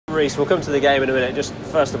Reece, we'll come to the game in a minute. Just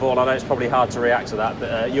first of all, I know it's probably hard to react to that,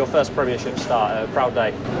 but your first Premiership start, a proud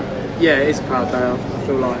day. Yeah, it is a proud day. I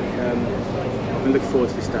feel like I've been looking forward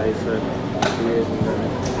to this day for years,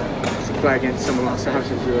 and to play against someone like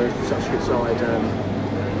Saracens, who are such a good side,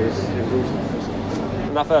 it was awesome.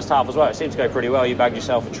 In that first half as well, it seemed to go pretty well. You bagged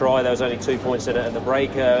yourself a try. There was only 2 points in it at the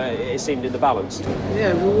break. It seemed in the balance.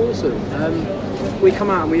 Yeah, we were awesome. We come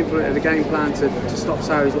out and we implemented a game plan to stop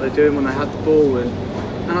Saracens what they're doing when they had the ball, and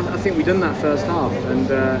I think we've done that first half. And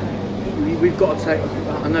we've got to take.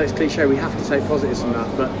 I know it's cliche. We have to take positives from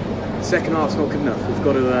that, but the second half's not good enough. We've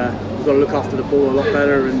got to look after the ball a lot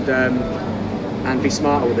better and be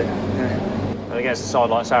smarter with it. Yeah. And against a side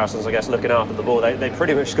like Saracens, I guess, looking after the ball, they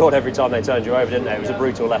pretty much scored every time they turned you over, didn't they? It was a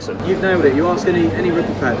brutal lesson. You've nailed it. You ask any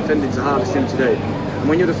rugby player, defending's the hardest thing to do. And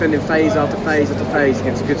when you're defending phase after phase after phase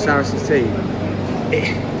against a good Saracens team,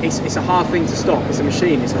 it's a hard thing to stop. It's a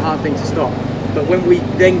machine. It's a hard thing to stop. But when we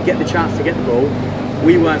then get the chance to get the ball,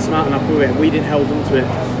 we weren't smart enough with it. We didn't hold on to it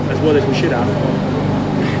as well as we should have.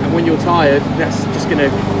 And when you're tired, that's just going to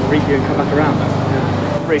reap you and come back around.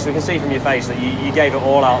 Yeah. Reece, we can see from your face that you gave it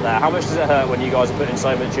all out there. How much does it hurt when you guys are putting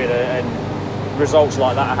so much in and results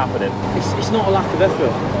like that are happening? It's not a lack of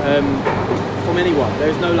effort from anyone.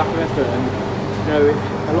 There's no lack of effort, and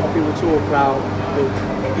a lot of people talk about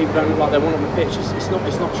people don't look like they want on the pitch. It's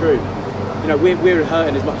not true. We're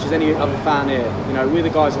hurting as much as any other fan here. We're the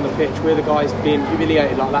guys on the pitch. We're the guys being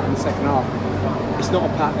humiliated like that in the second half. It's not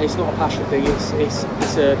a passion thing. It's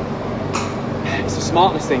a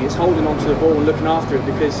smartness thing. It's holding on to the ball and looking after it,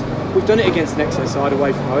 because we've done it against the next side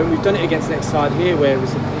away from home. We've done it against the next side here where it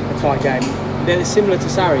was a tight game. They're similar to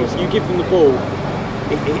Sarries. You give them the ball,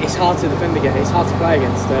 it's hard to defend against. It's hard to play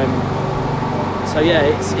against. So yeah,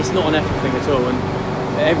 it's not an effort thing at all. And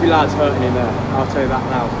every lad's hurting in there. I'll tell you that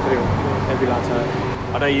now. Every lad's hurting.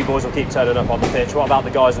 I know you boys will keep turning up on the pitch. What about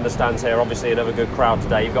the guys in the stands here? Obviously another good crowd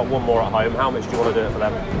today. You've got one more at home. How much do you want to do it for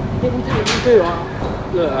them? Yeah, we do.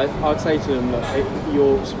 I'd say to them, look,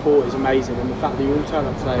 your support is amazing, and the fact that you all turn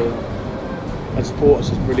up today and support us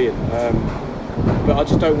is brilliant. But I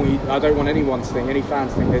just don't want anyone to think, any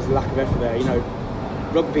fans to think there's a lack of effort there.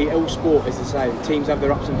 Rugby, all sport is the same. Teams have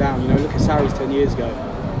their ups and downs. Look at Sarries 10 years ago.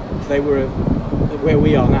 They were where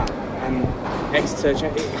we are now, and Exeter.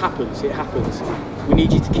 It happens. We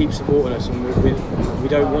need you to keep supporting us, and we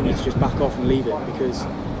don't want you to just back off and leave it, because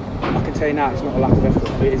I can tell you now, it's not a lack of effort.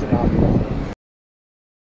 It isn't a lack of effort.